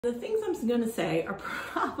The things I'm gonna say are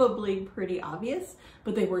probably pretty obvious,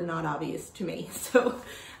 but they were not obvious to me. So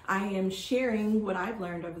I am sharing what I've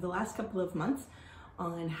learned over the last couple of months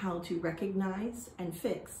on how to recognize and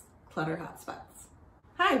fix clutter hotspots.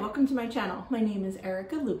 Hi, welcome to my channel. My name is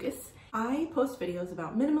Erica Lucas. I post videos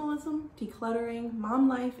about minimalism, decluttering, mom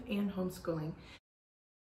life, and homeschooling.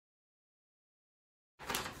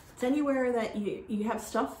 It's anywhere that you have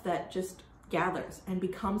stuff that just gathers and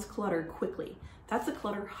becomes clutter quickly. That's a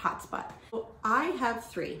clutter hotspot. So I have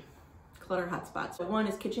 3 clutter hotspots. One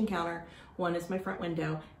is kitchen counter, one is my front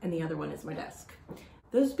window, and the other one is my desk.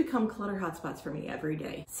 Those become clutter hotspots for me every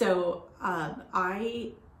day. So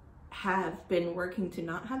I have been working to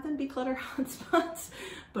not have them be clutter hotspots,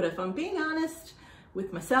 but if I'm being honest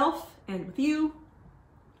with myself and with you,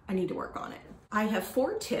 I need to work on it. I have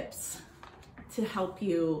 4 tips to help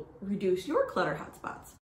you reduce your clutter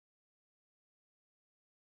hotspots.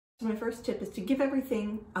 So my first tip is to give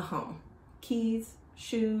everything a home. Keys,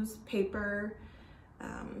 shoes, paper,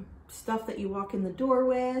 stuff that you walk in the door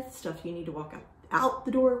with, stuff you need to walk out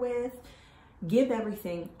the door with. Give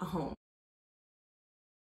everything a home.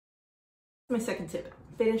 My second tip,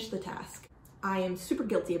 finish the task. I am super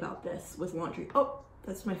guilty about this with laundry. Oh,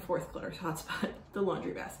 that's my 4th clutter hotspot, the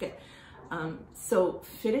laundry basket. So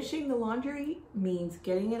finishing the laundry means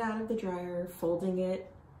getting it out of the dryer, folding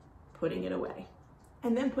it, putting it away,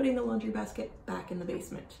 and then putting the laundry basket back in the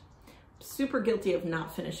basement. Super guilty of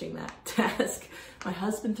not finishing that task. My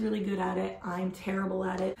husband's really good at it. I'm terrible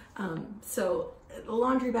at it. So the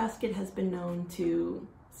laundry basket has been known to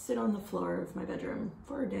sit on the floor of my bedroom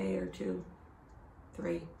for a day or 2,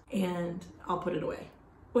 3, and I'll put it away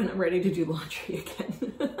when I'm ready to do laundry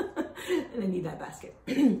again. And I need that basket.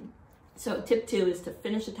 So tip 2 is to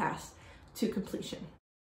finish a task to completion.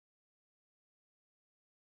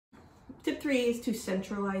 Tip 3 is to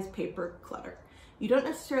centralize paper clutter. You don't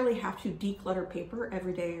necessarily have to declutter paper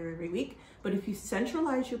every day or every week, but if you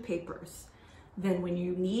centralize your papers, then when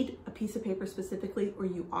you need a piece of paper specifically, or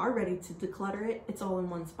you are ready to declutter it, it's all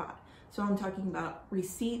in one spot. So I'm talking about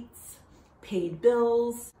receipts, paid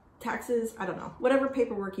bills, taxes, I don't know, whatever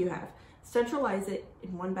paperwork you have. Centralize it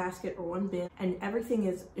in one basket or one bin, and everything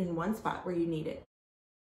is in one spot where you need it.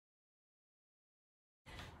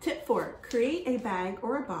 Tip 4, create a bag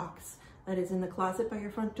or a box that is in the closet by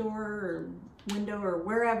your front door or window or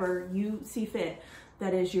wherever you see fit.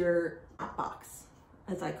 That is your box,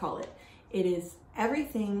 as I call it. It is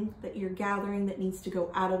everything that you're gathering that needs to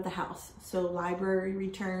go out of the house. So library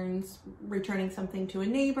returns, returning something to a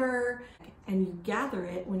neighbor, and you gather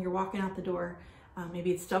it when you're walking out the door.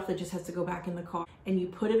 Maybe it's stuff that just has to go back in the car, and you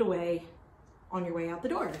put it away on your way out the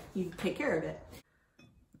door. You take care of it.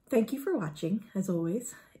 Thank you for watching, as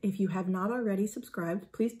always. If you have not already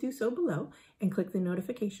subscribed, please do so below and click the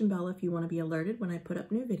notification bell if you want to be alerted when I put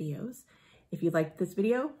up new videos. If you liked this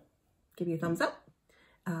video, give me a thumbs up.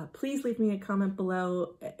 Please leave me a comment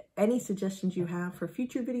below any suggestions you have for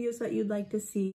future videos that you'd like to see.